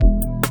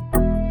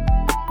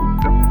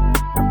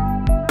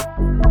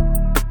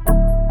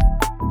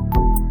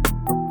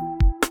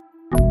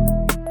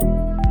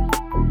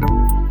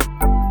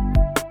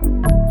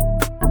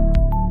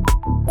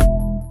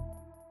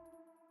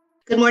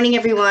morning,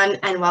 everyone,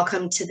 and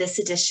welcome to this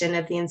edition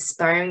of the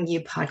Inspiring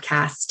You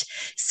podcast.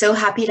 So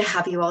happy to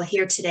have you all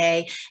here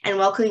today and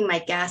welcoming my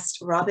guest,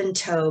 Robin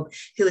Taub,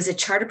 who is a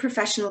chartered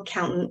professional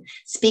accountant,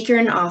 speaker,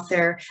 and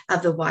author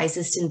of The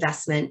Wisest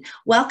Investment.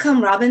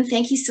 Welcome, Robin.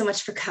 Thank you so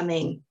much for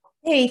coming.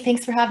 Hey,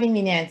 thanks for having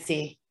me,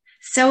 Nancy.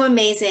 So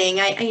amazing.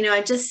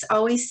 I'm just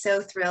always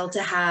so thrilled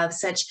to have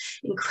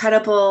such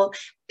incredible,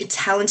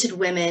 talented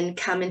women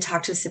come and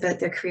talk to us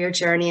about their career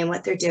journey and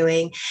what they're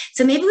doing.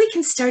 So maybe we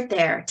can start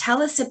there.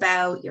 Tell us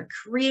about your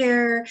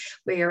career,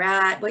 where you're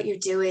at, what you're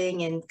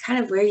doing, and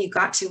kind of where you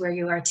got to where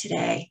you are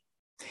today.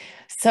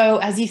 So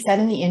as you said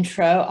in the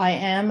intro, I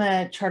am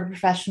a chartered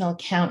professional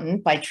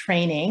accountant by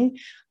training,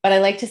 but I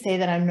like to say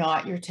that I'm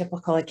not your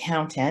typical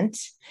accountant.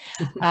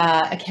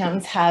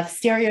 Accountants have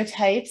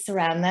stereotypes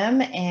around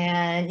them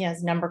and,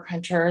 as number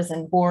crunchers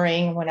and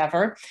boring,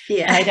 whatever.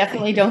 Yeah. And I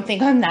definitely don't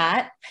think I'm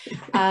that.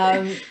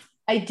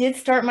 I did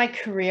start my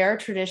career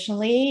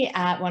traditionally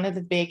at one of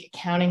the big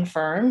accounting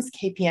firms,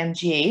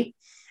 KPMG.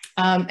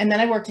 And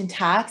then I worked in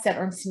tax at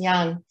Ernst &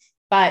 Young,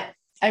 but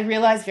I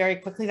realized very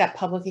quickly that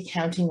public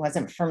accounting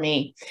wasn't for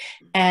me.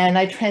 And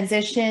I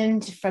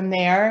transitioned from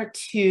there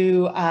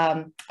to,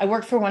 I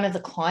worked for one of the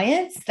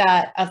clients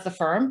of the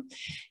firm,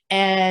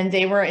 and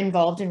they were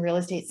involved in real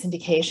estate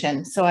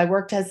syndication. So I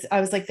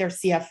was like their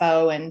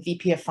CFO and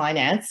VP of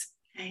finance.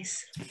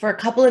 Nice. For a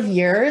couple of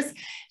years.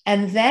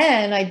 And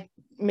then I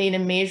made a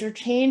major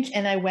change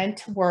and I went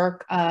to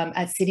work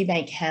at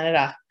Citibank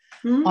Canada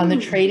on the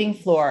trading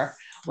floor.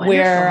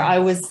 Wonderful. Where I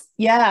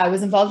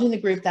was involved in the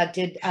group that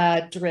did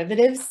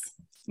derivatives,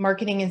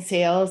 marketing and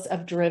sales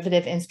of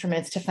derivative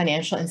instruments to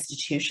financial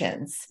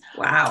institutions.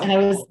 Wow. And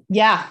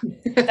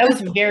that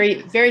was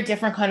very, very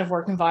different kind of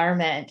work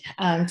environment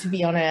to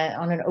be on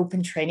an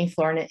open trading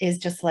floor. And it is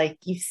just like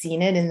you've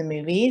seen it in the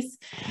movies.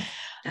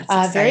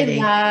 That's very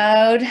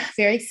loud,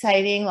 very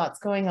exciting, lots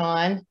going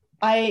on.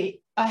 I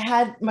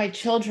had my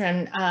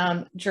children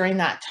during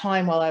that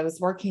time while I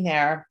was working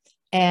there,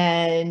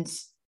 and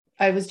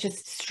I was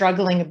just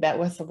struggling a bit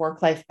with the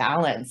work-life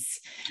balance.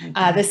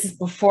 Okay. This is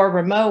before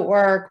remote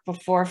work,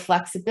 before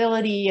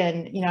flexibility.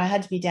 And, I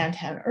had to be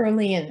downtown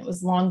early and it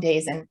was long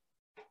days. And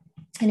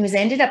I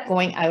ended up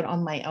going out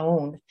on my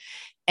own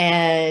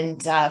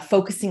and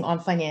focusing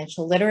on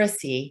financial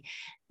literacy.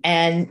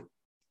 And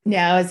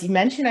now, as you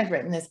mentioned, I've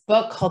written this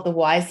book called The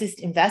Wisest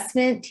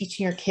Investment,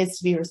 teaching your kids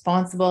to be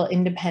responsible,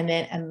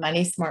 independent, and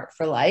money smart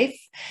for life.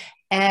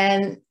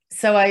 And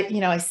so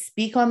I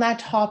speak on that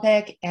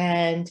topic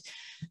and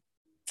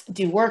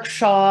do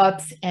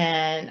workshops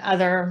and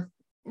other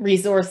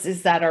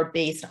resources that are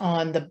based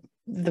on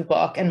the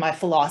book and my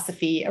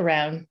philosophy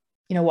around,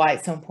 why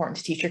it's so important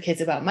to teach your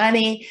kids about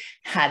money,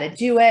 how to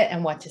do it,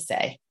 and what to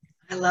say.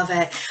 I love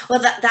it. Well,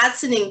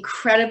 that's an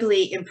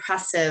incredibly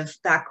impressive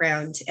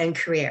background and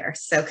career.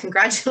 So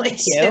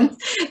congratulations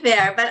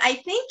there. But I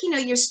think,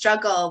 your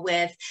struggle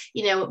with,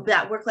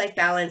 that work-life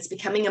balance,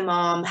 becoming a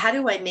mom, how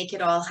do I make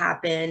it all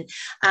happen?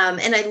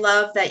 And I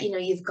love that,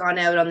 you've gone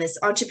out on this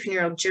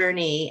entrepreneurial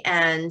journey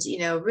and,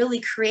 really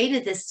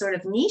created this sort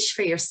of niche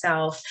for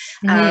yourself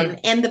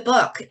and the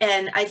book.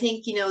 And I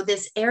think,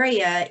 this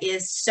area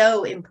is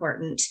so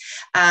important.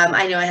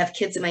 I know I have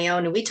kids of my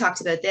own and we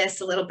talked about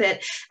this a little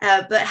bit,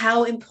 but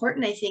how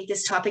important I think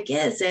this topic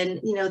is.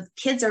 And,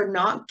 kids are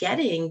not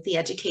getting the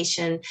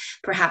education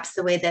perhaps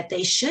the way that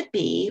they should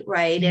be,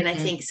 right? And I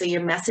think so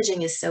your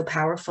messaging is so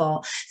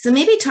powerful. So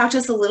maybe talk to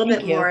us a little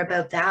bit more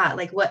about that.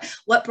 Like what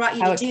brought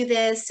you to do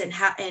this and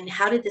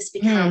how did this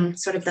become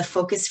sort of the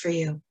focus for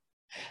you?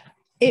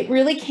 It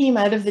really came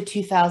out of the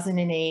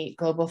 2008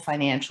 global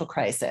financial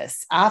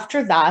crisis.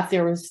 After that,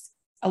 there was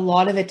a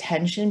lot of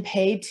attention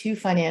paid to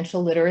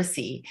financial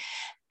literacy.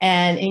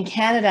 And in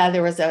Canada,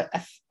 there was a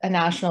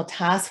national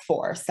task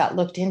force that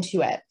looked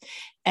into it.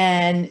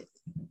 And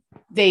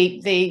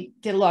they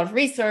did a lot of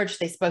research.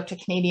 They spoke to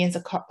Canadians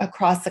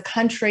across the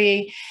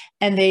country,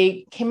 and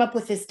they came up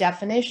with this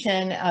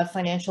definition of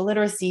financial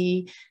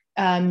literacy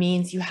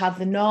means you have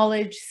the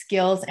knowledge,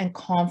 skills, and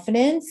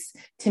confidence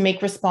to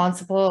make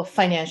responsible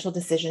financial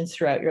decisions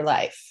throughout your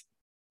life.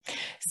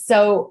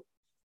 So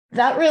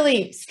that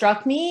really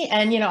struck me.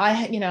 And,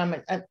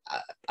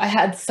 I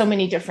had so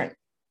many different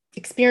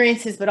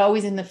experiences, but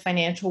always in the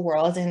financial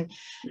world. And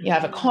I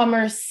have a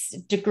commerce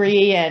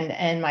degree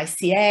and my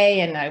CA,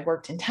 and I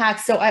worked in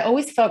tax. So I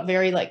always felt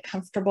very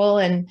comfortable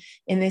in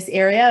this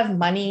area of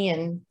money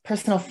and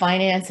personal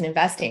finance and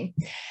investing.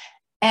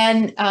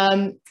 And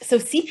so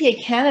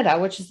CPA Canada,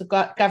 which is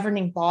the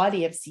governing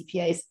body of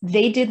CPAs,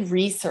 they did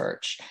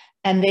research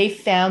and they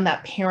found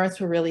that parents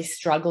were really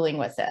struggling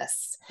with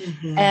this.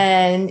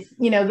 And,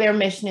 their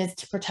mission is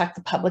to protect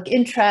the public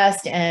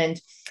interest,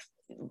 and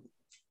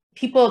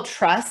people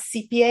trust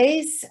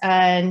CPAs.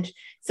 And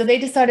so they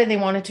decided they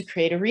wanted to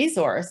create a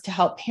resource to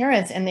help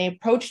parents. And they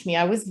approached me.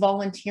 I was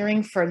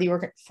volunteering for the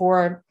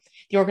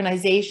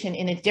organization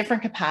in a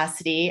different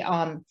capacity.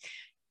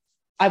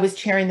 I was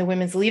chairing the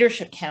Women's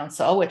Leadership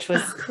Council, which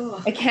was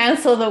a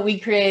council that we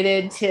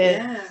created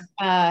to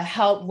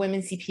help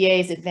women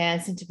CPAs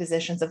advance into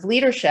positions of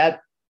leadership.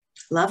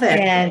 Love it.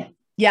 And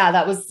Yeah,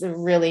 that was a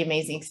really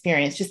amazing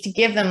experience, just to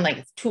give them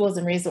like tools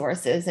and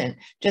resources and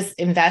just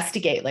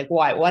investigate like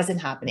why it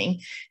wasn't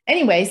happening.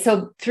 Anyway,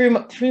 so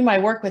through my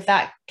work with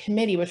that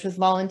committee, which was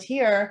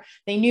volunteer,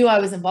 they knew I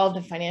was involved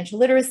in financial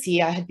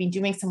literacy. I had been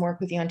doing some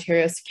work with the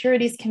Ontario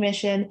Securities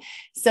Commission.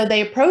 So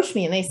they approached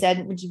me and they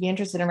said, would you be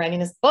interested in writing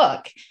this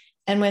book?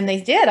 And when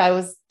they did,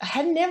 I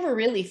had never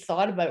really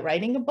thought about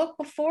writing a book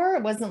before.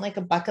 It wasn't like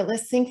a bucket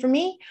list thing for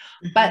me,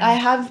 but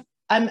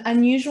I'm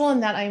unusual in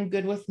that I'm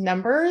good with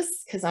numbers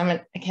because I'm an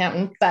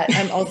accountant, but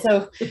I'm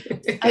also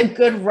a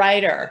good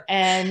writer.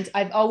 And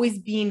I've always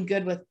been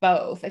good with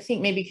both. I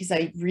think maybe because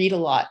I read a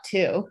lot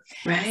too.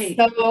 Right.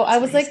 So That's I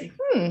was amazing.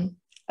 like,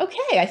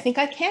 okay, I think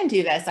I can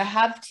do this. I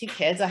have 2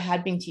 kids. I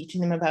had been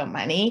teaching them about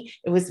money.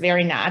 It was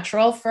very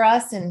natural for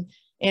us. And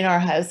in our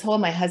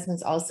household, my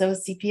husband's also a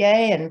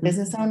CPA and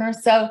business owner.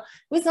 So it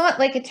was not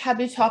like a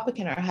taboo topic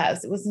in our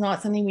house. It was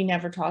not something we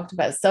never talked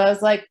about. So I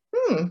was like,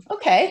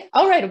 okay,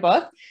 I'll write a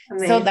book.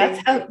 Amazing. So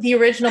that's how the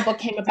original book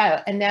came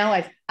about. And now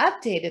I've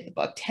updated the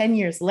book 10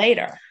 years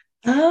later.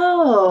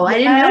 Oh, I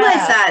didn't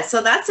realize that.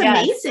 So that's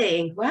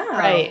amazing. Wow.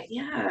 Right.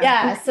 Yeah.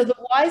 Yeah. So the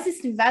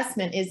Wisest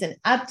Investment is an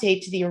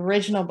update to the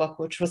original book,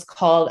 which was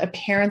called A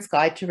Parent's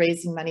Guide to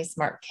Raising Money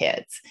Smart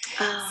Kids.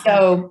 Oh.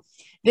 So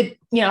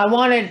I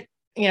wanted,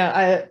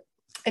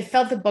 I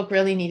felt the book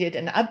really needed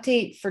an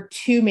update for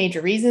 2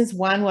 major reasons.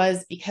 One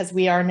was because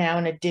we are now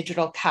in a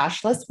digital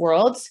cashless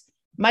world,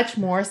 much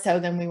more so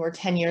than we were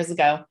 10 years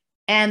ago.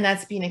 And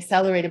that's been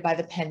accelerated by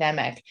the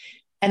pandemic.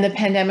 And the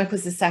pandemic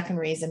was the second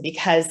reason,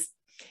 because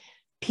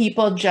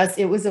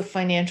it was a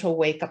financial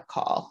wake-up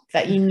call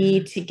that you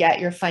need to get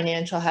your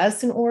financial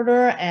house in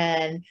order,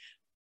 and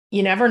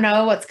you never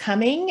know what's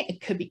coming.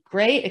 It could be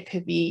great. It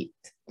could be,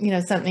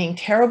 something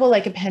terrible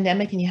like a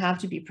pandemic, and you have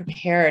to be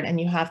prepared, and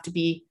you have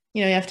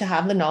to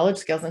have the knowledge,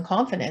 skills, and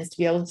confidence to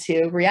be able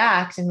to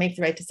react and make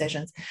the right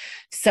decisions.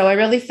 So I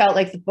really felt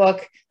like the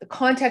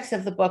context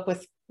of the book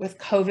with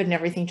COVID and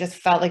everything just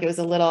felt like it was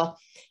a little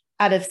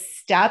out of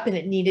step, and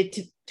it needed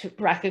to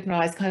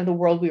recognize kind of the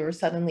world we were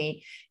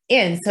suddenly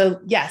in. So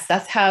yes,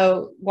 that's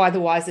why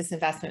the Wisest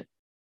Investment,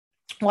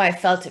 why I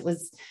felt it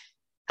was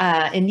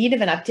in need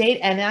of an update.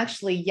 And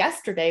actually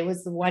yesterday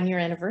was the 1-year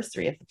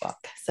anniversary of the book.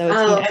 So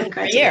it's been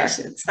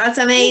congratulations. That's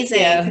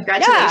amazing.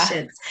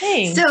 Congratulations.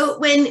 Yeah, so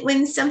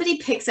when somebody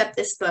picks up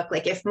this book,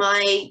 like if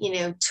my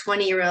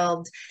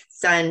 20-year-old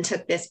son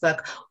took this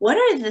book, what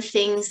are the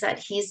things that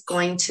he's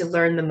going to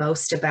learn the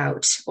most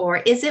about? Or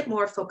is it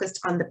more focused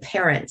on the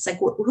parents? Like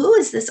who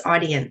is this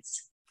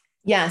audience?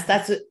 Yes,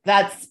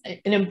 that's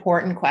an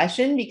important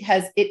question,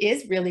 because it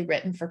is really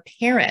written for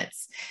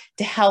parents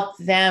to help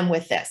them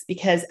with this.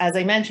 Because as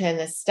I mentioned,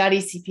 the study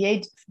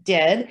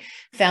CPA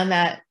found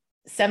that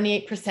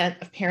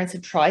 78% of parents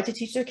had tried to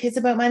teach their kids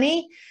about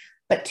money,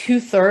 but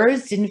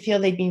 2/3 didn't feel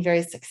they'd been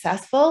very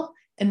successful,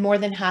 and more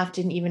than half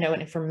didn't even know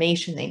what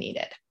information they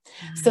needed.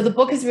 So the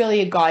book is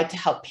really a guide to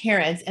help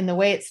parents. And the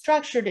way it's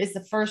structured is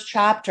the first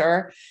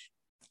chapter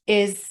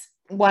is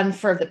one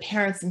for the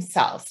parents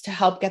themselves to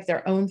help get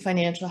their own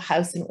financial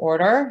house in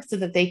order so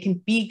that they can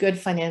be good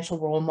financial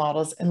role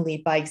models and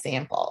lead by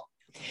example.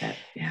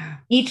 Yeah.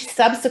 Each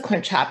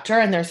subsequent chapter,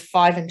 and there's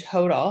 5 in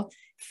total,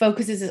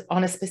 focuses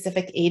on a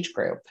specific age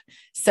group.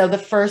 So the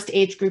first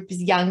age group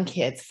is young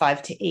kids,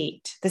 5 to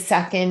 8. The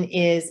second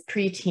is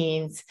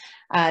preteens,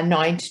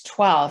 9 to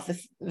 12.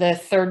 The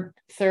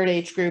third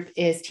age group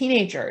is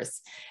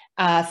teenagers,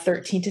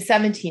 13 to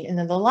 17. And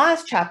then the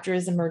last chapter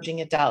is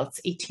emerging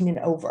adults, 18 and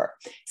over.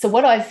 So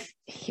what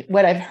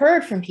I've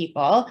heard from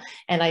people,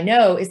 and I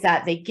know, is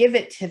that they give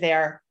it to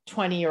their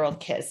 20-year-old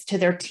kids, to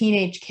their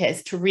teenage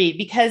kids to read,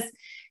 because,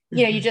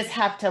 you just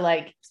have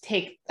to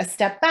take a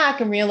step back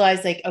and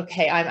realize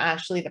okay, I'm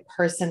actually the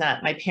person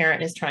that my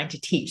parent is trying to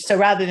teach. So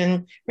rather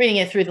than reading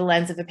it through the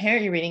lens of the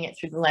parent, you're reading it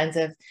through the lens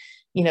of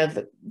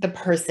the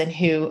person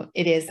who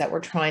it is that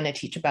we're trying to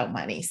teach about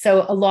money.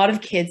 So a lot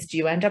of kids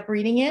do end up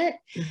reading it.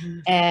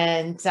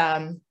 And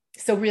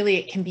so really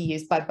it can be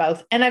used by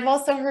both. And I've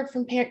also heard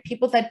from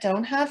people that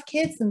don't have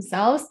kids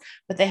themselves,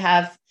 but they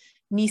have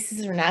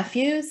nieces or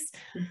nephews.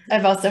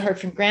 I've also heard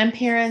from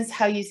grandparents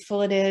how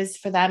useful it is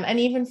for them, and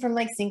even from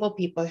single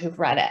people who've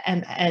read it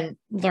and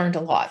learned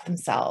a lot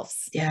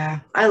themselves.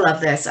 Yeah, I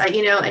love this. And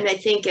I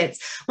think it's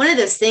one of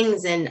those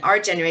things in our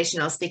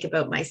generation. I'll speak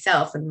about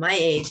myself and my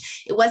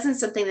age. It wasn't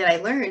something that I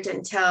learned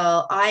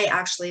until I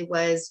actually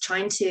was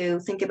trying to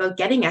think about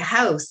getting a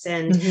house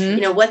and,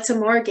 what's a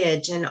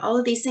mortgage and all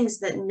of these things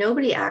that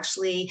nobody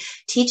actually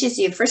teaches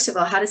you. First of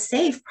all, how to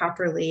save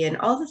properly and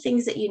all the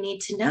things that you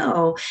need to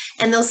know.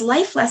 And those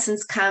life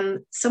lessons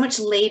come so much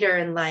later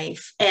in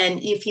life.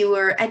 And if you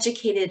were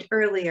educated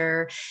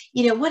earlier,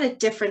 what a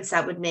difference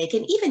that would make.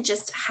 And even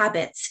just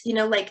habits,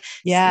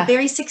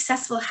 very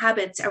successful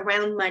habits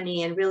around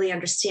money and really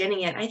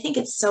understanding it. I think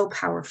it's so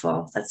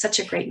powerful. That's such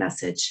a great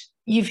message.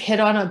 You've hit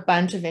on a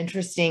bunch of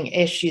interesting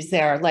issues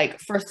there.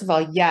 First of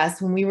all,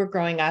 yes, when we were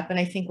growing up, and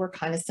I think we're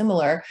kind of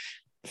similar,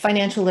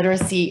 financial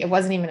literacy, it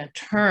wasn't even a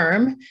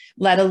term,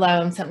 let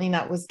alone something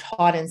that was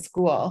taught in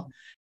school.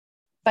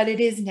 But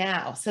it is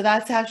now. So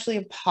that's actually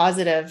a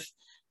positive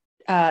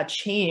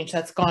change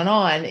that's gone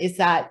on is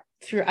that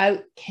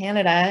throughout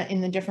Canada,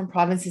 in the different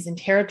provinces and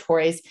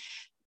territories,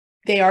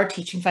 they are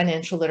teaching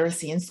financial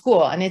literacy in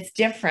school, and it's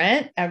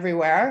different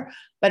everywhere.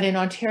 But in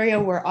Ontario,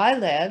 where I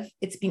live,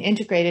 it's been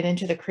integrated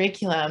into the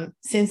curriculum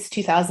since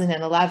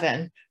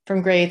 2011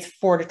 from grades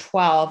 4 to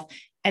 12.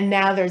 And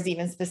now there's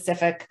even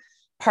specific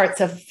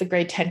parts of the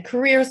grade 10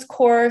 careers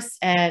course,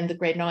 and the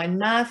grade 9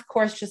 math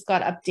course just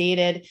got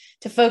updated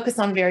to focus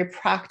on very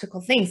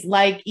practical things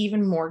like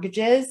even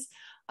mortgages,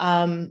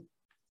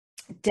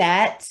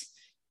 debt,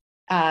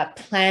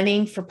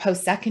 planning for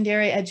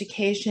post-secondary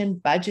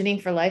education,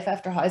 budgeting for life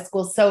after high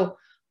school. So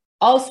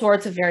all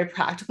sorts of very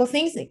practical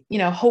things.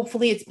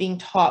 Hopefully it's being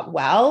taught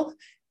well.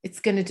 It's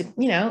going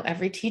to,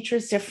 every teacher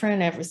is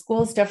different, every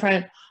school is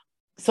different.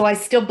 So I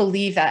still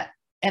believe that,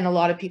 and a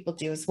lot of people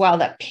do as well,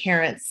 that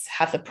parents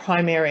have the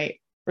primary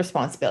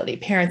responsibility,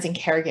 parents and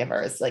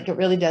caregivers. Like, it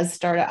really does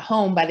start at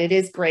home, but it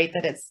is great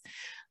that it's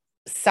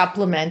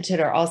supplemented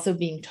or also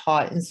being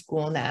taught in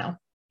school now.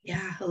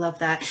 Yeah, I love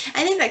that.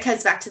 I think that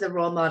comes back to the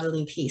role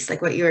modeling piece,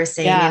 like what you were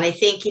saying. Yeah. And I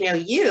think,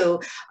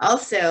 you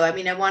also, I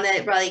want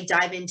to really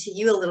dive into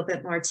you a little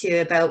bit more too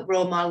about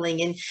role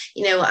modeling. And,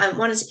 I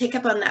wanted to pick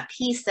up on that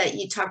piece that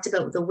you talked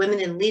about with the women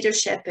in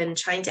leadership and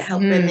trying to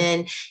help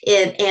women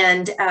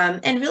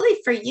and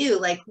really for you,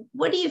 like,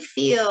 what do you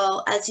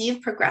feel as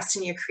you've progressed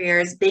in your career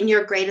has been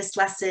your greatest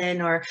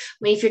lesson? Or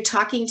if you're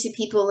talking to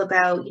people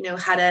about,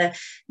 how to,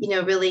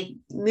 really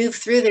move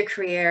through their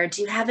career,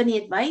 do you have any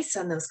advice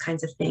on those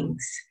kinds of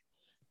things?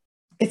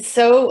 It's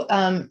so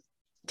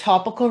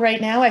topical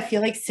right now. I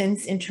feel like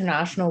since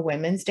International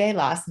Women's Day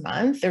last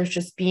month, there's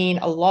just been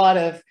a lot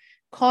of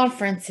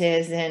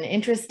conferences and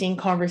interesting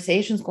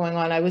conversations going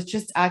on. I was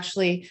just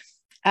actually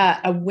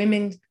at a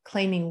Women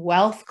Claiming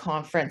Wealth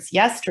conference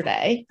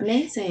yesterday.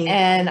 Amazing.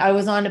 And I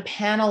was on a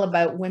panel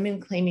about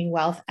women claiming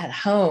wealth at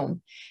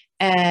home.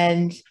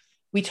 And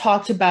we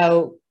talked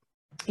about,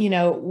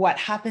 what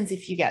happens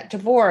if you get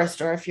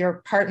divorced or if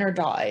your partner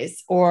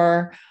dies,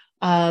 or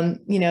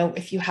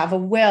if you have a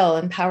will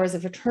and powers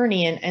of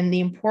attorney, and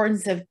the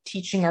importance of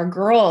teaching our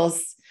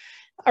girls,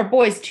 our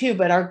boys too,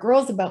 but our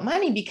girls about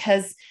money.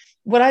 Because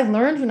what I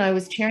learned when I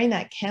was chairing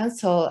that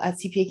council at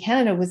CPA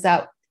Canada was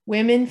that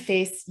women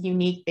face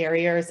unique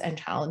barriers and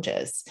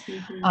challenges.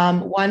 Mm-hmm.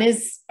 One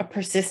is a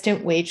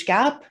persistent wage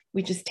gap.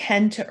 We just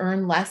tend to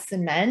earn less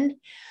than men,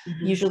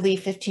 usually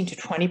 15 to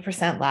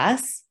 20%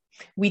 less.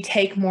 We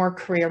take more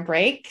career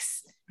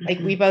breaks. Like,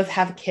 we both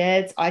have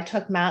kids. I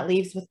took mat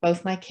leaves with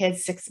both my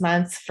kids, 6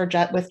 months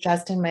with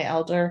Justin, my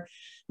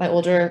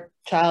older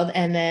child,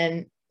 and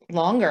then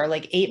longer,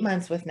 like 8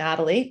 months with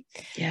Natalie.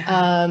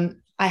 Yeah.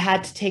 I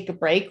had to take a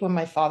break when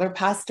my father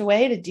passed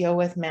away to deal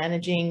with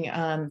managing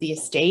the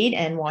estate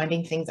and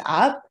winding things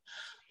up.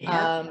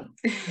 Yeah.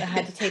 I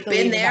had to take a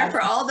been there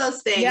for all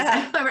those things.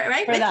 Yeah,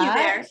 right with you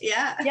there.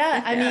 Yeah.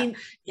 Yeah. I mean,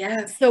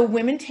 yeah. So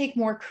women take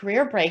more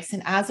career breaks,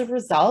 and as a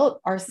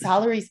result, our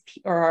salaries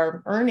or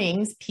our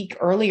earnings peak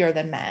earlier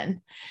than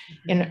men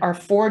in our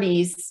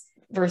 40s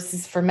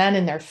versus for men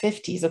in their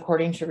 50s,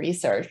 according to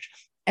research.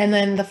 And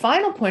then the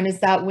final point is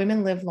that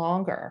women live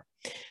longer.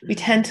 We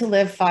tend to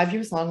live 5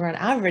 years longer on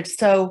average.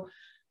 So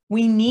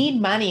we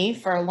need money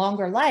for a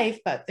longer life,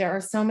 but there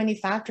are so many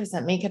factors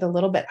that make it a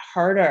little bit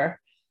harder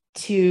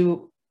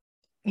to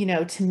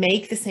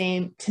make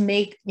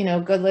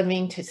good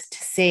living, to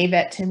save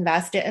it, to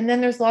invest it. And then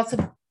there's lots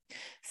of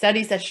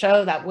studies that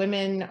show that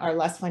women are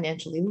less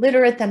financially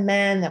literate than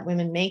men, that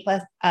women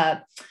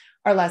are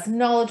less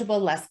knowledgeable,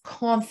 less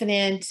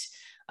confident.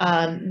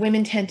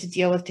 Women tend to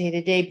deal with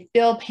day-to-day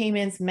bill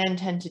payments. Men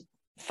tend to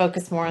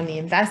focus more on the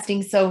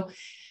investing. So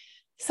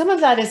some of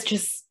that is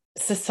just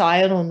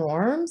societal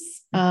norms.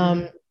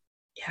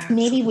 Yeah,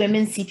 maybe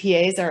women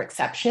CPAs are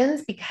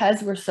exceptions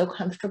because we're so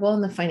comfortable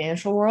in the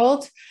financial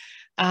world.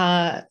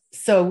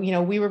 So,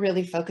 we were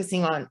really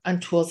focusing on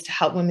tools to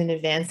help women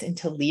advance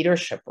into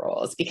leadership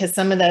roles, because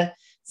some of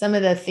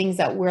the things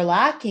that we're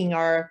lacking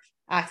are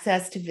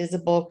access to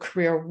visible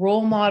career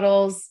role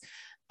models,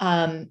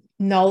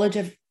 knowledge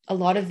of a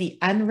lot of the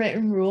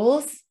unwritten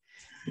rules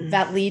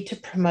that lead to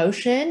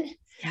promotion,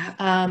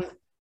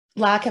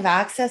 lack of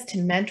access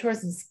to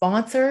mentors and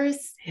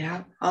sponsors.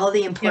 Yeah. All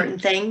the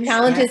important things.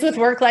 Challenges with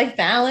work-life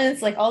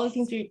balance, like all the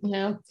things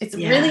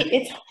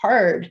it's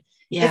hard.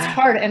 Yeah. It's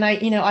hard. And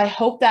I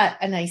hope that,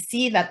 and I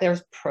see that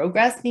there's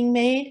progress being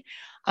made.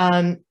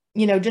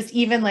 Just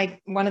even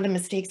like one of the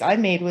mistakes I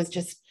made was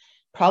just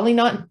probably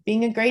not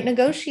being a great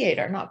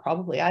negotiator. Not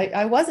probably,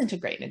 I wasn't a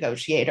great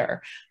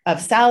negotiator of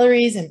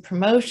salaries and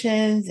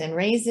promotions and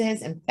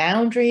raises and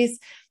boundaries.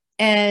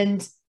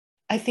 And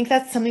I think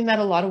that's something that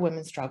a lot of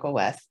women struggle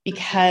with,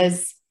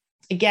 because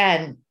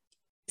again,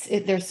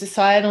 there's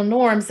societal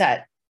norms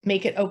that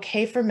make it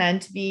okay for men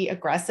to be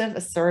aggressive,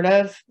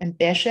 assertive,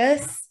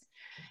 ambitious,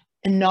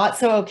 and not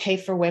so okay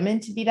for women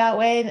to be that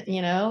way.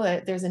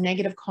 There's a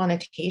negative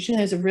connotation.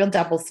 There's a real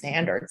double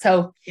standard.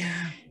 So,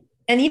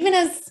 and even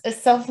as a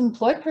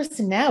self-employed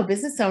person now,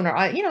 business owner,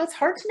 it's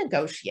hard to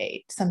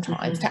negotiate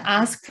sometimes, to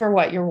ask for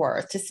what you're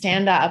worth, to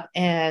stand up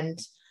and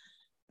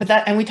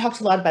and we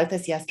talked a lot about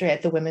this yesterday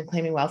at the Women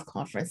Claiming Wealth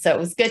conference. So it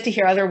was good to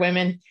hear other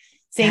women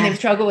saying they've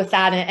struggled with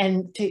that,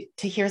 and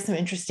to hear some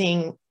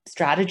interesting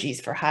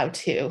strategies for how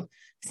to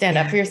stand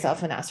up for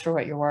yourself and ask for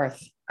what you're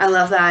worth. I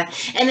love that.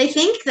 And I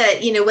think that,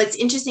 what's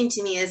interesting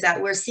to me is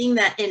that we're seeing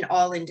that in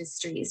all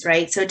industries,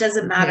 right? So it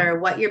doesn't matter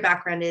what your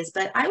background is,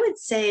 but I would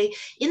say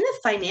in the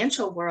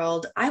financial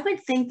world, I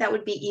would think that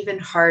would be even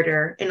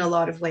harder in a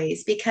lot of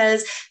ways,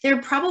 because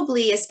there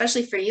probably,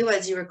 especially for you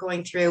as you were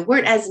going through,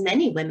 weren't as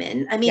many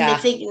women. I mean, I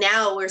think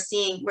now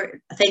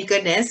thank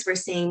goodness, we're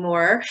seeing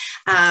more.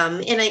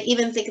 And I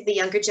even think of the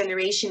younger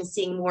generation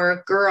seeing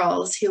more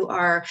girls who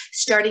are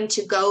starting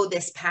to go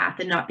this path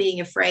and not being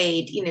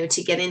afraid,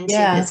 to get into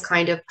this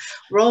kind of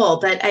role.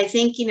 But I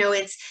think,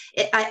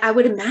 I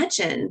would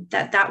imagine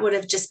that would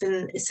have just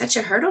been such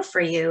a hurdle for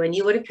you, and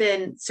you would have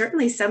been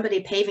certainly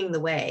somebody paving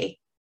the way.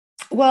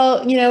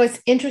 Well,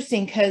 it's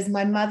interesting because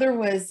my mother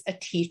was a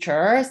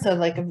teacher, so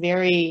like a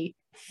very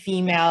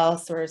female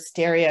sort of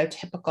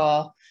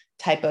stereotypical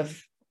type of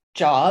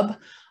job.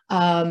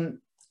 And,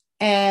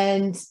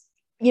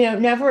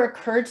 never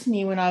occurred to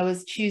me when I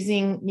was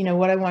choosing,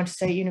 what I wanted to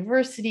study at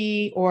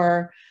university,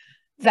 or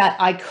that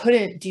I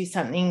couldn't do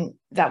something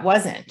that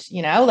wasn't,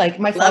 like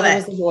my father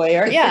was a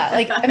lawyer. Yeah.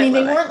 Like, I mean,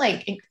 they weren't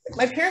like,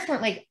 my parents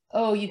weren't like,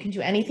 oh, you can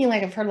do anything.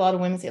 Like I've heard a lot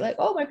of women say like,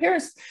 oh, my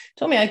parents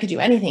told me I could do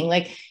anything.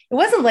 Like, it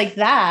wasn't like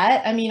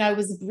that. I mean, I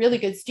was a really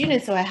good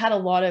student, so I had a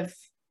lot of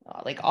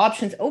like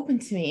options open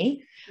to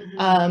me.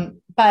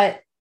 And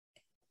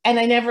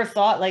I never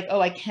thought like,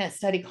 oh, I can't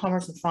study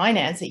commerce and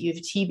finance at U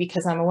of T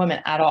because I'm a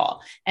woman at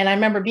all. And I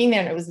remember being there,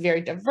 and it was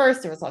very diverse.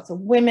 There was lots of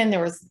women. There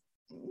was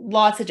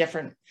lots of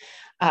different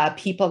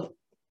people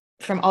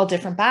from all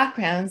different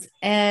backgrounds.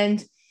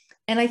 And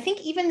I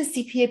think even the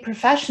CPA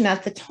profession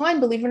at the time,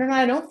 believe it or not,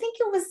 I don't think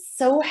it was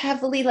so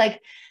heavily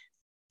like,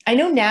 I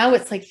know now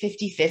it's like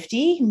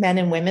 50-50 men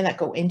and women that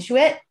go into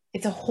it.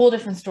 It's a whole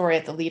different story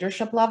at the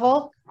leadership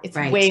level. It's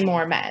way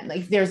more men.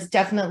 Like there's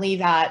definitely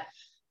that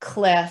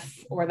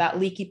cliff or that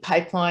leaky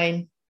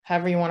pipeline,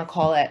 however you want to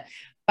call it.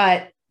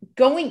 But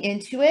going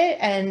into it,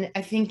 and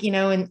I think,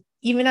 and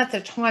even at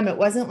the time, it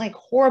wasn't like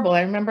horrible.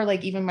 I remember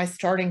like even my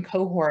starting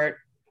cohort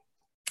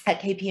at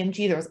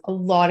KPMG, there was a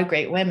lot of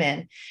great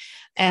women,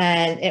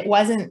 and it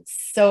wasn't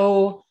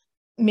so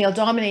male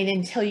dominated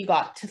until you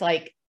got to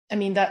like, I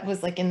mean, that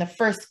was like in the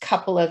first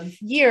couple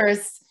of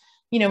years,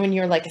 when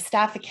you're like a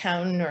staff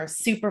accountant or a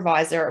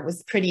supervisor, it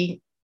was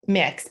pretty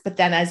mixed. But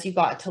then as you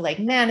got to like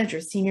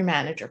manager, senior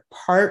manager,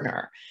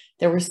 partner,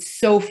 there were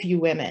so few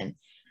women.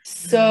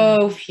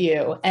 So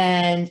few.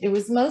 And it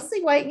was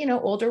mostly white,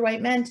 older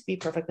white men, to be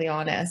perfectly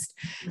honest.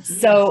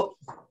 So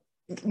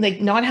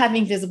like not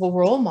having visible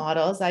role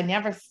models, I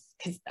never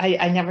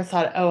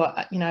thought, oh,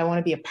 I want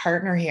to be a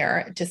partner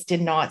here. It just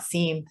did not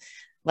seem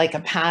like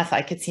a path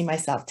I could see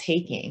myself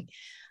taking.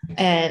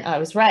 And I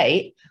was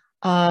right.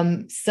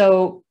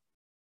 So,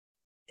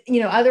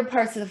 other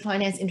parts of the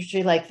finance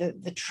industry, like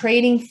the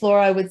trading floor,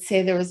 I would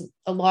say there was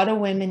a lot of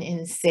women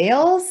in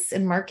sales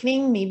and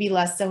marketing, maybe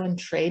less so in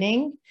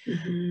trading.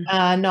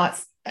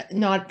 Not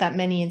that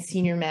many in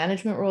senior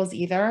management roles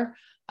either.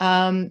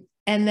 And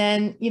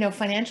then,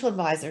 financial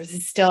advisors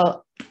is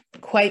still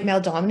quite male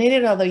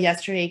dominated. Although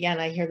yesterday, again,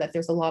 I hear that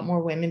there's a lot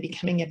more women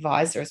becoming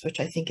advisors, which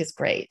I think is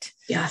great.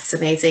 Yeah, it's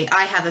amazing.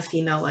 I have a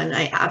female one.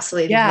 I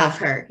absolutely love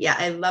her. Yeah,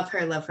 I love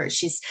her.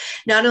 She's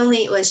not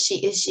only is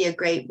she a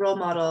great role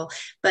model,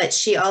 but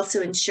she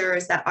also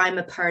ensures that I'm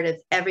a part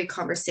of every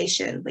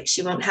conversation. Like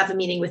she won't have a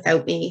meeting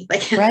without me.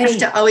 Like has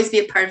to always be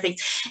a part of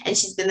things. And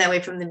she's been that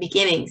way from the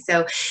beginning.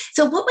 So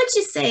what would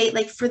you say,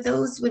 like for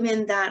those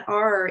women that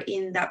are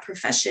in that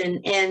profession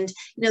and,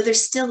 there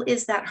still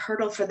is that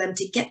hurdle for them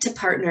to get to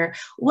partner,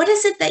 what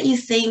is it that you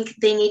think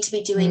they need to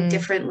be doing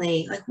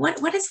differently? Like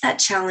what is that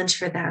challenge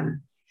for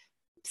them?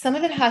 Some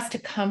of it has to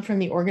come from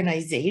the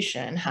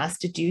organization, has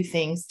to do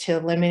things to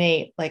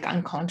eliminate like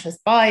unconscious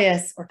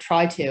bias, or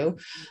try to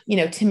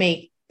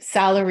make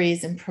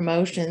salaries and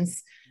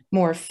promotions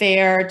more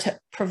fair, to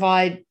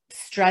provide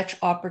stretch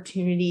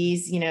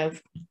opportunities,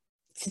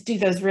 to do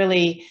those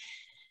really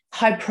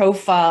high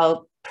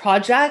profile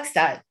projects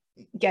that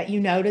get you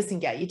noticed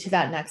and get you to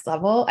that next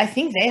level. I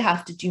think they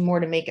have to do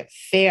more to make it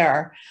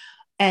fair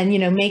and,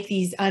 make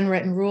these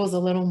unwritten rules a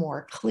little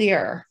more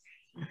clear.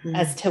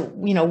 As to,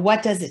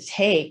 what does it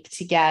take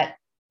to get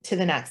to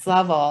the next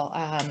level?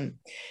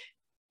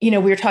 We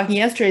were talking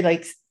yesterday,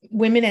 like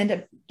women end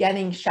up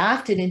getting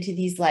shafted into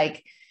these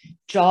like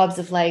jobs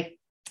of like,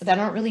 that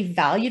aren't really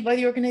valued by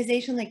the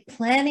organization, like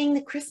planning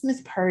the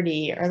Christmas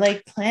party or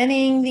like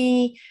planning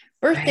the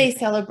birthday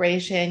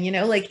celebration,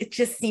 like it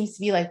just seems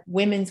to be like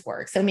women's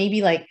work. So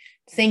maybe like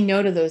saying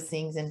no to those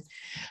things.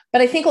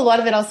 But I think a lot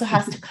of it also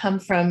has to come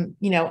from,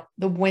 the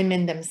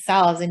women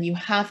themselves, and you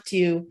have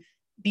to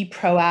be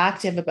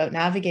proactive about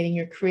navigating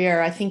your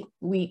career. I think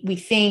we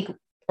think,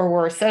 or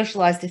we're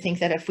socialized to think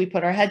that if we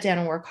put our head down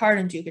and work hard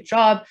and do a good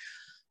job,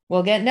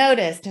 we'll get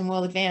noticed and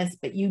we'll advance.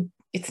 But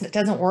it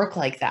doesn't work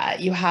like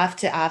that. You have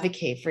to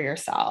advocate for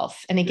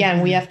yourself. And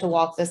again, we have to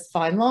walk this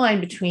fine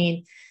line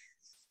between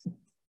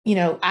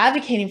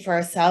advocating for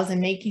ourselves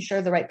and making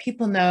sure the right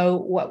people know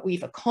what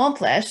we've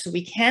accomplished so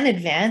we can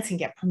advance and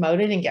get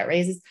promoted and get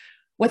raises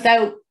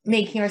without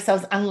making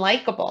ourselves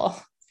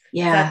unlikable.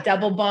 Yeah. That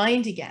double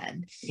bind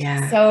again.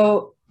 Yeah.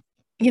 So,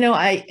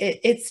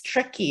 it's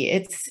tricky.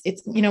 It's,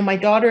 my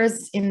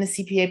daughter's in the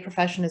CPA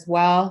profession as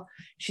well.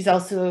 She's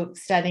also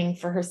studying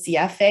for her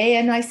CFA.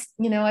 And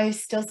I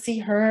still see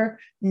her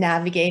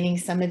navigating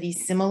some of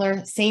these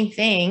same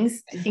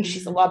things. I think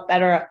she's a lot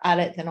better at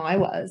it than I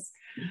was.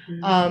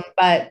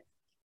 But,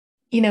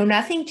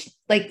 nothing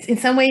like in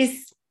some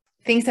ways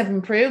things have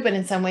improved, but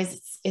in some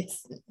ways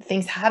it's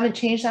things haven't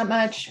changed that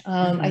much.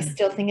 I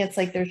still think it's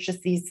like, there's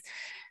just these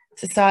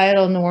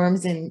societal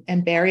norms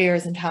and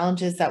barriers and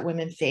challenges that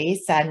women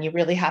face, and you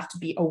really have to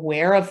be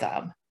aware of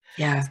them.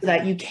 Yeah. So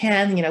that you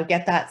can,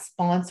 get that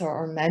sponsor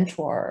or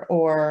mentor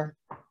or,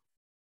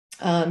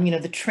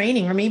 the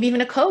training, or maybe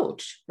even a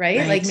coach,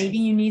 right? Like maybe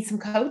you need some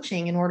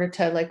coaching in order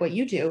to, like what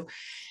you do,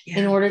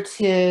 in order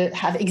to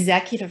have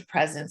executive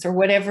presence or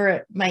whatever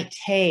it might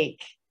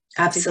take.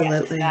 Absolutely. To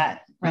get to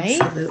that,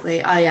 right?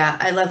 Absolutely. Oh yeah.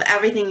 I love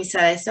everything you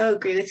said. I so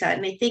agree with that.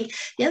 And I think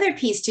the other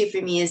piece too,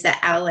 for me, is that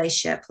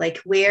allyship. Like,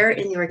 where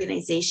in the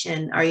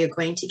organization are you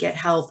going to get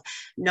help,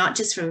 not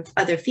just from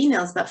other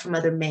females, but from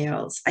other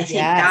males? I think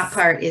that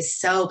part is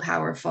so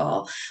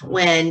powerful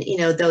when,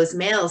 those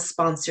males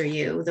sponsor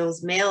you,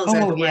 those males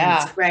are the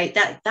ones, right?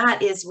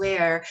 That is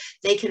where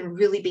they can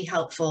really be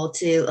helpful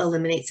to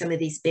eliminate some of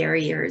these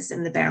barriers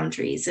and the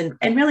boundaries and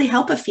really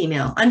help a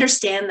female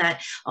understand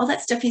that all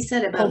that stuff you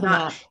said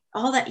about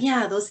all that,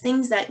 those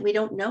things that we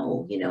don't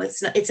know,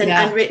 it's an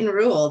unwritten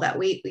rule that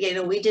we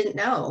didn't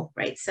know,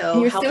 right?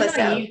 So help us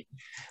out.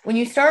 When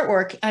you start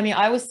work,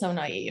 I was so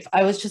naive.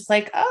 I was just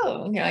like,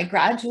 I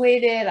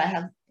graduated. I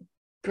have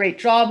great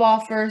job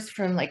offers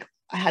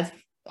I had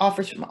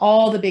offers from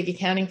all the big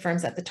accounting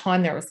firms at the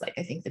time. There was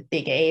I think the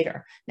big 8,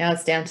 or now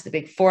it's down to the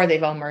big 4.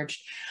 They've all merged.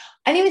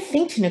 I didn't even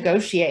think to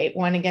negotiate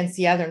one against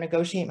the other,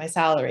 negotiate my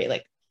salary.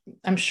 Like,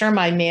 I'm sure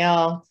my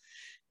male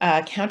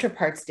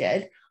counterparts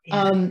did.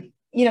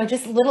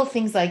 Just little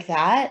things like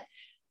that.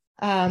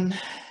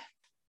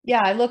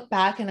 I look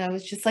back and I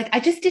was just like, I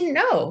just didn't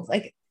know.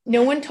 Like,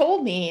 no one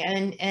told me.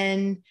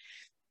 And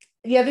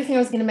the other thing I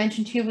was going to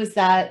mention too was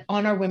that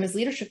on our Women's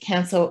Leadership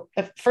Council,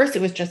 at first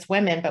it was just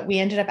women, but we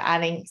ended up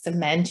adding some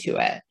men to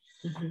it,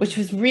 which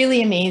was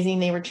really amazing.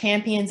 They were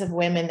champions of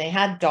women. They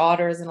had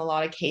daughters in a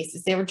lot of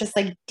cases. They were just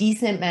like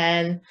decent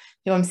men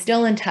who I'm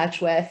still in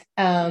touch with.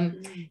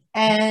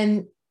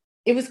 And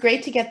it was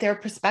great to get their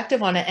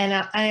perspective on it.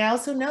 And I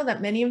also know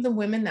that many of the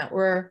women that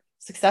were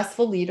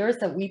successful leaders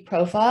that we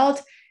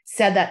profiled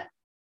said that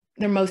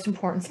their most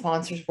important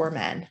sponsors were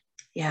men.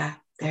 Yeah,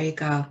 there you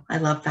go. I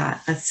love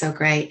that. That's so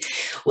great.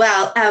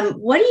 Well,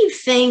 what do you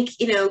think,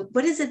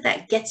 what is it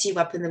that gets you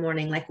up in the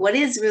morning? Like, what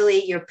is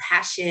really your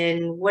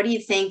passion? What do you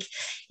think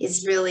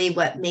is really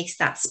what makes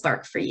that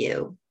spark for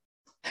you?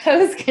 I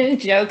was going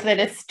to joke that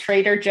it's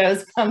Trader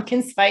Joe's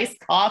pumpkin spice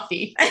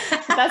coffee.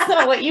 That's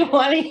not what you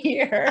want to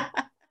hear.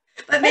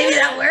 But maybe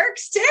that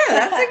works too.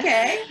 That's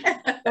okay.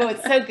 Oh,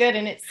 it's so good.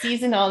 And it's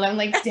seasonal. And I'm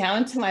like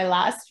down to my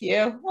last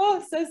few.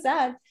 Oh, so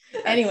sad.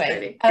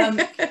 Anyway,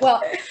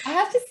 well, I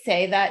have to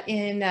say that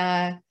in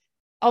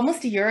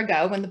almost a year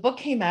ago, when the book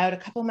came out, a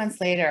couple of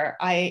months later,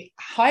 I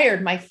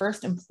hired my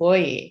first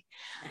employee.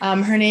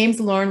 Her name's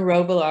Lauren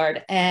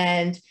Robillard,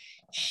 and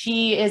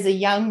she is a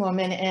young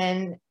woman.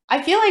 And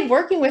I feel like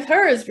working with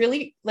her is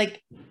really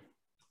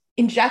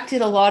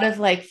injected a lot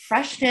of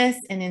freshness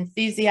and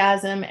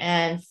enthusiasm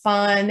and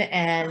fun.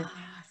 And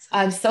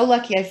I'm so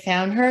lucky I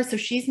found her. So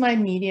she's my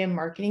media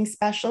marketing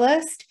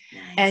specialist.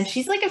 Nice. And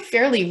she's a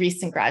fairly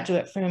recent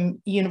graduate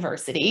from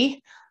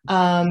university.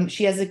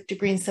 She has a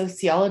degree in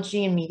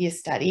sociology and media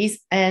studies.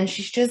 And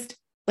she's just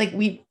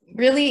we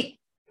really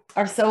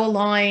are so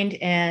aligned.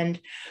 And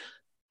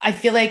I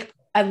feel like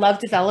I love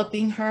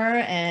developing her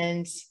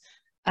and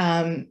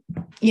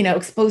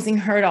exposing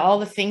her to all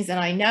the things that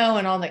I know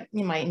and all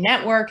my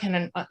network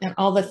and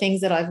all the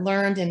things that I've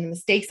learned and the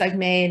mistakes I've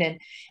made.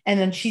 And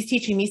then she's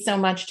teaching me so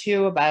much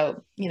too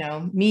about,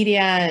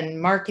 media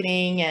and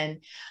marketing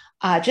and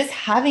just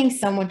having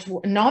someone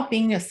to not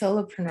being a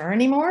solopreneur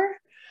anymore.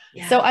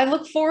 Yeah. So I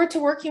look forward to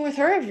working with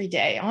her every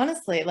day.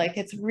 Honestly,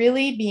 it's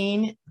really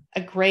been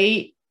a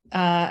great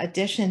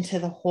addition to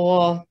the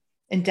whole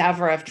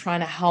endeavor of trying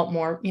to help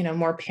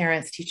more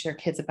parents teach their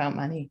kids about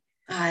money.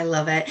 I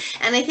love it.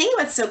 And I think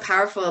what's so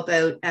powerful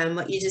about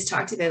what you just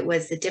talked about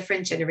was the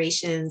different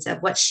generations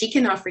of what she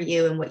can offer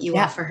you and what you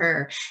offer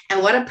her.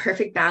 And what a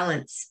perfect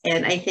balance.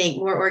 And I think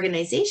more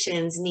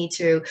organizations need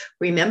to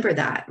remember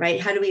that, right?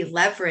 How do we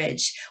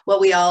leverage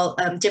what we all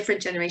different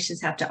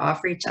generations have to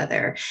offer each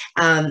other?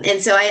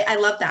 And so I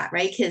love that,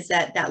 right? Because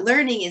that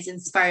learning is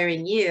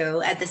inspiring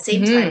you. At the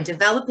same time,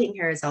 developing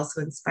her is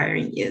also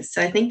inspiring you.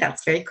 So I think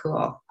that's very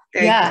cool.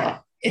 Very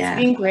cool. It's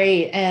been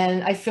great.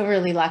 And I feel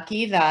really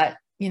lucky that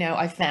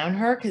I found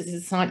her, because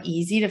it's not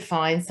easy to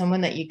find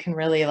someone that you can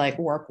really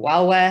work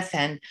well with.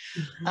 And,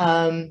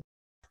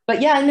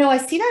 but yeah, no, I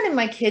see that in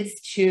my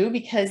kids too,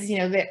 because,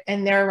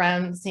 they're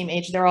around the same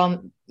age. They're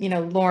all,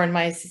 Lauren,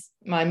 my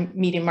my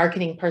media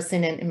marketing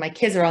person, and my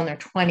kids are all in their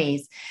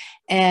 20s.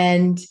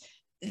 And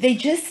they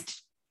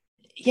just,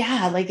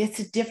 yeah, like it's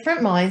a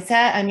different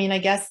mindset. I mean, I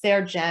guess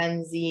they're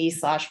Gen Z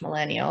 /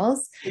 millennials.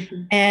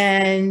 Mm-hmm.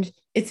 And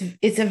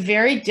it's a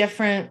very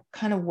different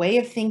kind of way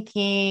of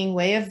thinking,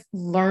 way of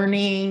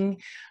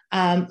learning.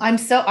 I am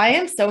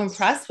so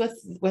impressed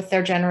with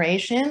their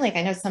generation. Like,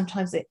 I know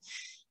sometimes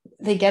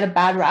they get a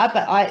bad rap,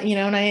 but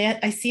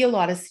I see a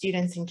lot of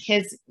students and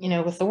kids,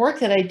 with the work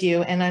that I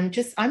do, and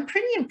I'm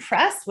pretty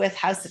impressed with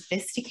how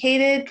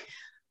sophisticated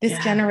this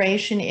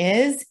generation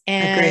is.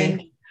 And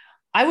Agreed.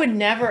 I would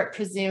never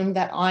presume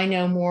that I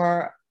know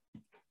more.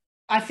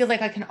 I feel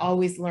like I can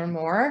always learn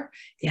more.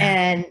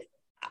 And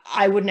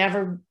I would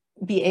never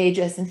be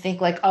ageist and think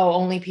like, oh,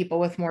 only people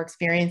with more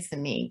experience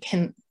than me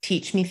can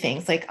teach me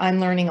things. Like, I'm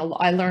learning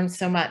I learned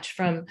so much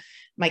from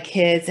my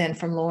kids and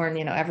from Lauren,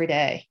 every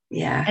day.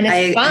 Yeah. And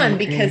it's fun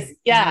because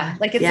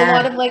like it's a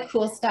lot of like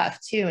cool stuff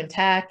too, and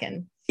tech.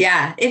 And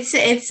yeah,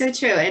 it's so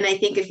true. And I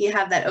think if you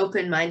have that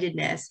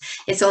open-mindedness,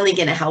 it's only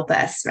going to help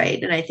us,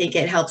 right? And I think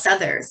it helps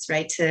others,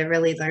 right, to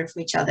really learn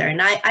from each other. And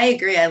I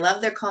agree. I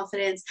love their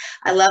confidence.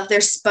 I love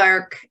their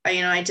spark. I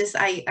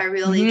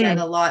really get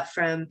a lot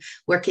from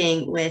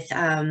working with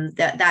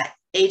that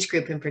age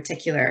group in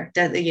particular,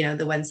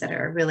 the ones that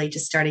are really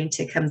just starting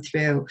to come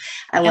through.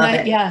 I love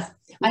it. Yeah.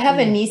 I have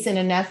a niece and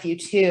a nephew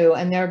too,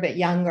 and they're a bit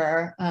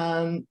younger,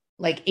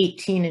 like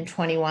 18 and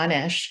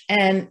 21-ish.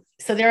 And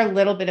so they're a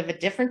little bit of a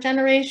different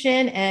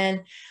generation,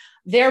 and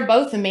they're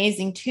both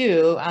amazing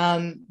too.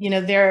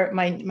 They're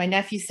my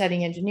nephew's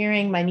studying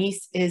engineering. My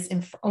niece is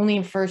only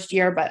in first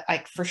year, but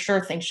I for sure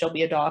think she'll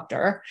be a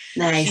doctor.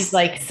 Nice. She's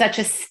like such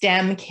a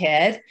STEM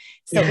kid.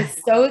 So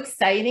it's so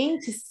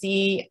exciting to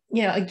see,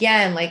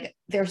 again, like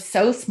they're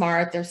so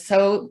smart. They're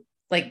so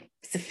like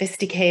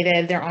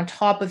sophisticated. They're on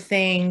top of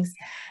things.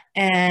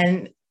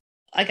 And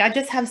like, I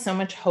just have so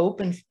much hope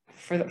and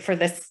for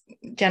this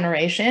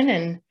generation.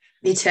 And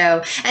me too.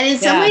 And in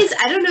some ways,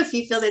 I don't know if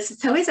you feel this, in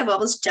some ways I'm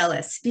almost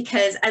jealous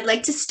because I'd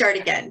like to start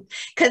again.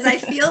 Because I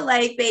feel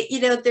like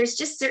there's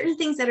just certain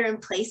things that are in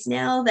place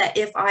now that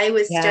if I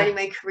was starting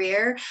my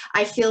career,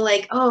 I feel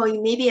like, oh,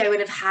 maybe I would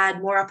have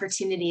had more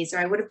opportunities, or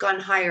I would have gone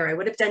higher. I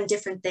would have done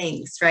different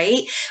things,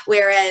 right?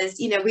 Whereas,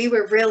 we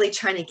were really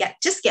trying to get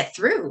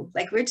through.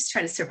 Like, we're just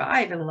trying to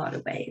survive in a lot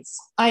of ways.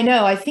 I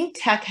know. I think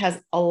tech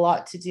has a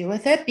lot to do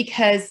with it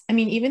because, I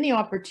mean, even the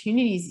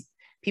opportunities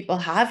people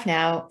have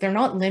now, they're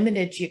not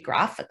limited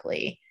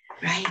geographically.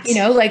 Right.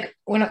 Like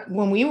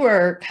when we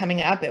were coming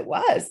up, it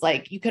was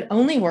like you could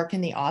only work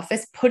in the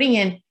office. Putting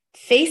in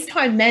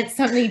FaceTime meant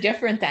something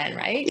different then,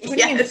 right?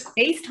 Putting in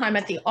FaceTime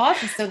at the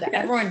office so that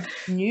everyone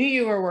knew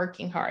you were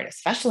working hard,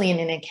 especially in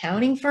an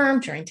accounting firm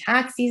during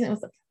tax season.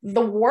 It was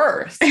the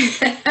worst.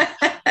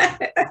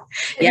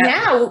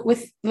 Now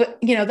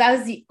that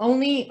was the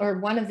only, or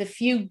one of the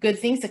few good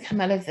things that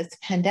come out of this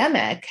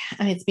pandemic.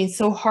 I mean, it's been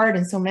so hard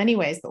in so many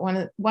ways, but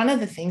one of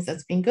the things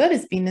that's been good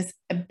has been this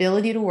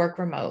ability to work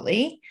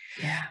remotely.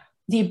 Yeah.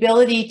 The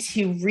ability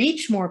to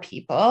reach more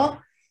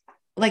people.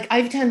 Like,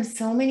 I've done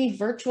so many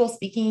virtual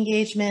speaking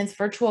engagements,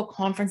 virtual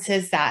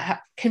conferences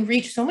that can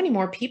reach so many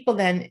more people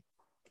than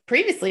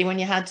previously when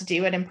you had to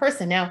do it in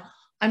person. Now,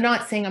 I'm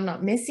not saying I'm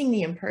not missing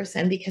the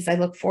in-person, because I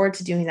look forward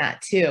to doing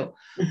that too.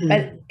 Mm-hmm.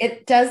 But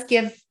it does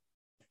give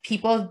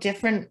people a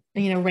different,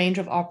 range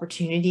of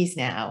opportunities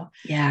now.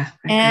 Yeah.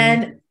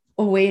 And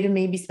a way to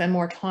maybe spend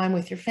more time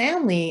with your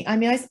family. I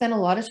mean, I spent a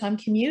lot of time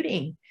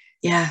commuting.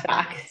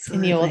 Back in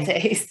the old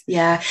days.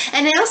 Yeah.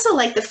 And I also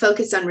like the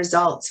focus on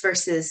results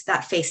versus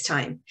that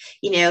FaceTime,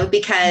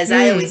 because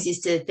I always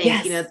used to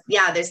think,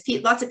 there's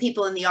lots of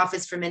people in the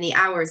office for many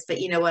hours, but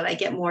what, I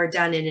get more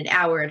done in an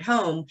hour at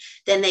home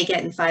than they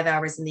get in 5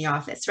 hours in the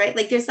office, right?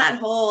 Like, there's that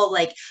whole,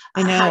 like,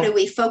 how do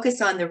we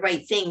focus on the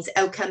right things,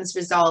 outcomes,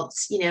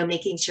 results,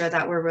 making sure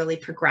that we're really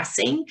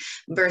progressing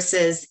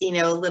versus,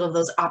 little of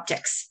those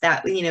optics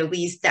that,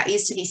 that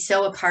used to be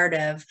so a part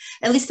of,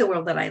 at least the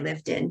world that I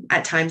lived in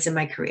at times in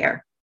my career.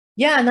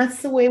 Yeah. And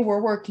that's the way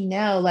we're working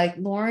now. Like,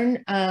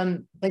 Lauren,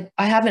 like,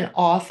 I have an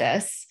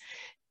office.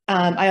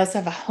 I also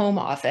have a home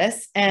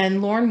office,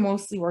 and Lauren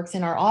mostly works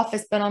in our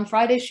office, but on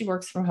Friday she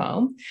works from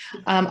home.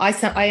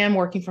 I am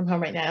working from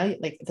home right now.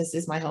 Like, this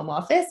is my home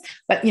office,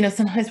 but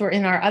sometimes we're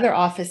in our other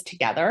office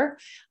together.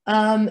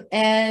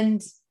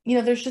 And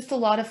there's just a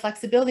lot of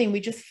flexibility, and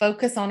we just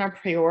focus on our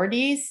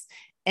priorities.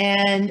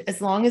 And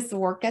as long as the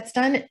work gets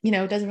done, it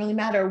doesn't really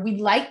matter. We'd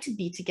like to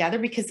be together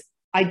because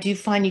I do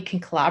find you can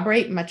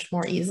collaborate much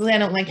more easily. I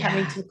don't like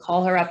having to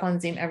call her up on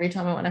Zoom every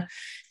time I want to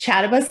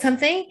chat about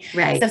something.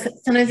 Right. So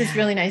sometimes it's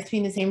really nice to be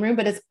in the same room,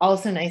 but it's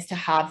also nice to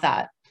have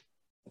that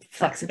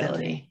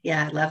flexibility.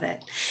 Yeah, I love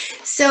it.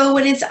 So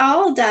when it's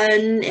all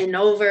done and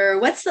over,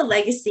 what's the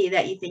legacy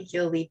that you think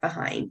you'll leave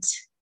behind?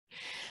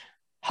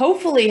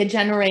 Hopefully a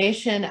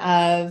generation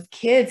of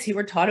kids who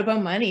were taught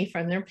about money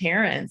from their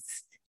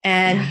parents,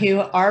 and who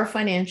are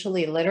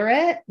financially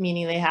literate,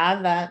 meaning they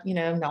have that,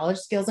 knowledge,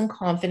 skills, and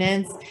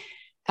confidence.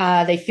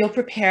 They feel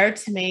prepared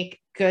to make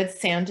good,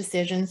 sound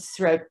decisions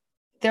throughout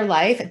their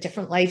life at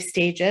different life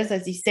stages.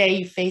 As you say,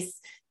 you face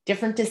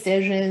different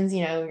decisions,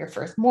 your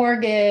first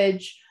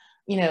mortgage,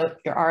 your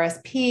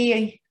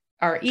RSP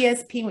or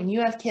ESP when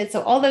you have kids.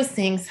 So all those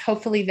things,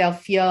 hopefully they'll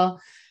feel,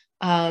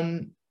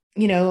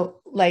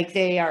 like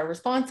they are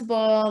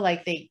responsible,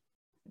 like they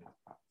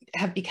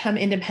have become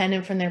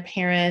independent from their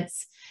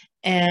parents,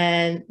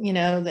 and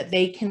that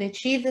they can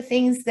achieve the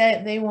things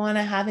that they want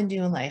to have and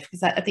do in life.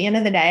 Because at the end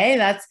of the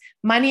day,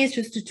 money is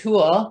just a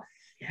tool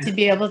to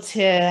be able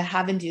to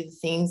have and do the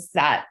things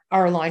that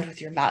are aligned with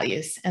your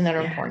values and that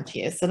are important to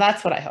you. So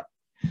that's what I hope.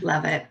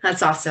 Love it.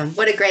 That's awesome.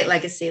 What a great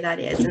legacy that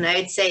is. And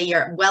I'd say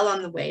you're well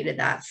on the way to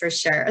that for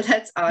sure.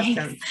 That's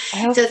awesome.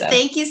 So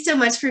thank you so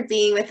much for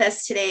being with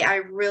us today. I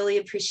really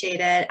appreciate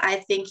it.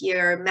 I think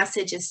your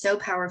message is so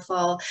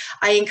powerful.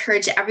 I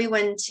encourage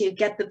everyone to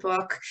get the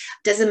book.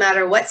 Doesn't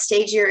matter what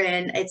stage you're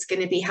in. It's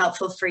going to be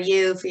helpful for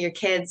you, for your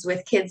kids,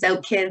 with kids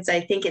out kids.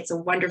 I think it's a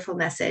wonderful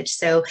message.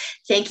 So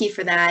thank you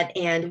for that.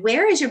 And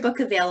where is your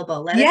book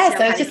available? Let us know how to get it.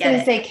 Yes, I was just going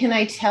to say, can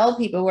I tell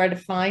people where to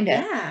find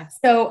it? Yeah.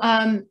 So,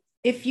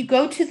 if you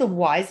go to the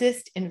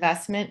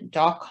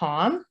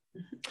wisestinvestment.com,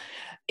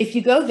 if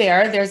you go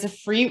there, there's a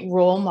free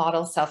role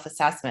model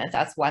self-assessment.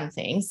 That's one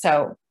thing.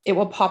 So it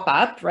will pop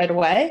up right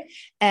away.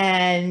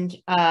 And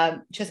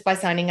just by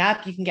signing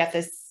up, you can get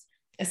this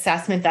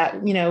assessment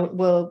that,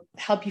 will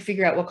help you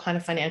figure out what kind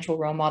of financial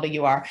role model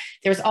you are.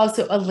 There's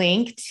also a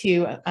link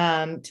to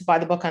buy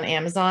the book on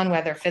Amazon,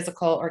 whether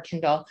physical or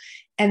Kindle.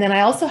 And then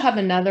I also have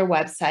another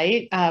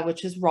website,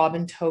 which is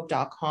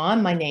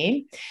robintaub.com, my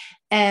name.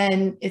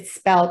 And it's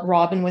spelled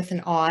Robin with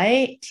an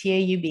I,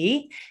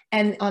 Taub.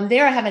 And on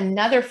there, I have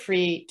another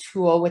free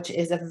tool, which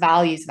is a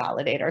values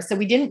validator. So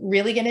we didn't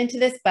really get into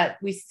this, but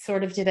we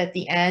sort of did at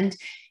the end.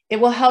 It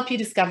will help you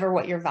discover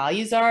what your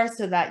values are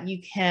so that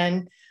you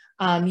can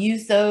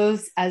use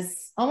those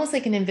as almost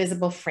like an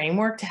invisible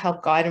framework to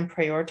help guide and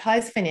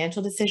prioritize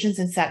financial decisions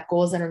and set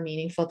goals that are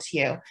meaningful to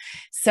you.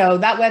 So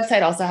that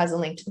website also has a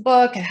link to the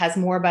book. It has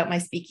more about my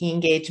speaking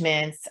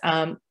engagements.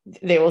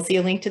 They will see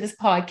a link to this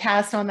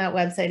podcast on that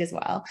website as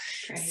well.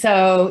 Great.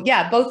 So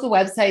yeah, both the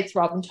websites,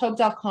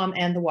 robintaub.com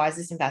and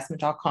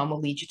thewisestinvestment.com, will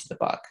lead you to the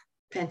book.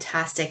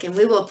 Fantastic. And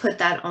we will put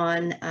that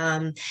on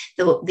the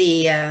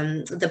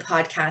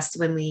podcast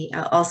when we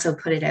also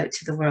put it out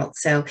to the world.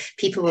 So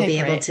people will be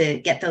able to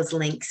get those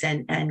links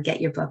and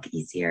get your book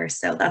easier.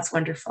 So that's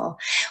wonderful.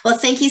 Well,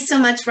 thank you so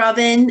much,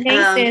 Robin.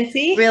 Thanks,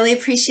 Nancy. Really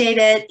appreciate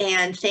it.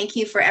 And thank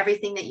you for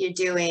everything that you're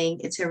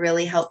doing to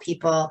really help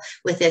people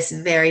with this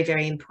very,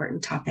 very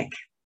important topic.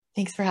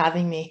 Thanks for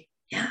having me.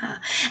 Yeah.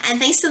 And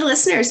thanks to the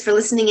listeners for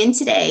listening in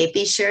today.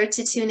 Be sure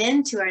to tune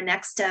in to our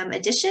next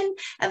edition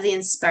of the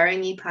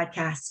Inspiring You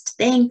podcast.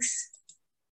 Thanks.